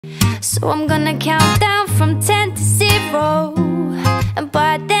So I'm gonna count down from 10 to 0, and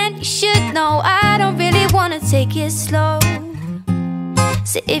by then you should know I don't really wanna take it slow.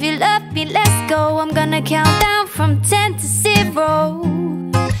 So if you love me, let's go. I'm gonna count down from 10 to 0.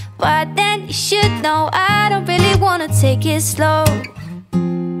 By then you should know I don't really wanna take it slow.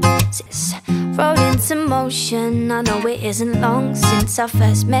 Just roll into motion. I know it isn't long since I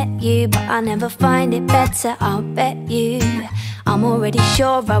first met you, but I never find it better, I'll bet you. I'm already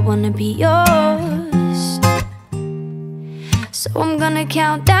sure I wanna be yours. So I'm gonna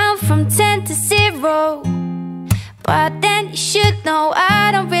count down from 10 to 0. By then you should know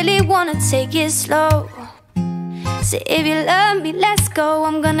I don't really wanna take it slow. So if you love me, let's go.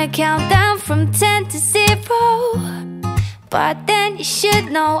 I'm gonna count down from 10 to 0. By then you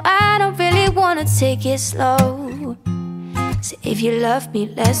should know I don't really wanna take it slow. So if you love me,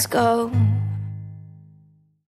 let's go.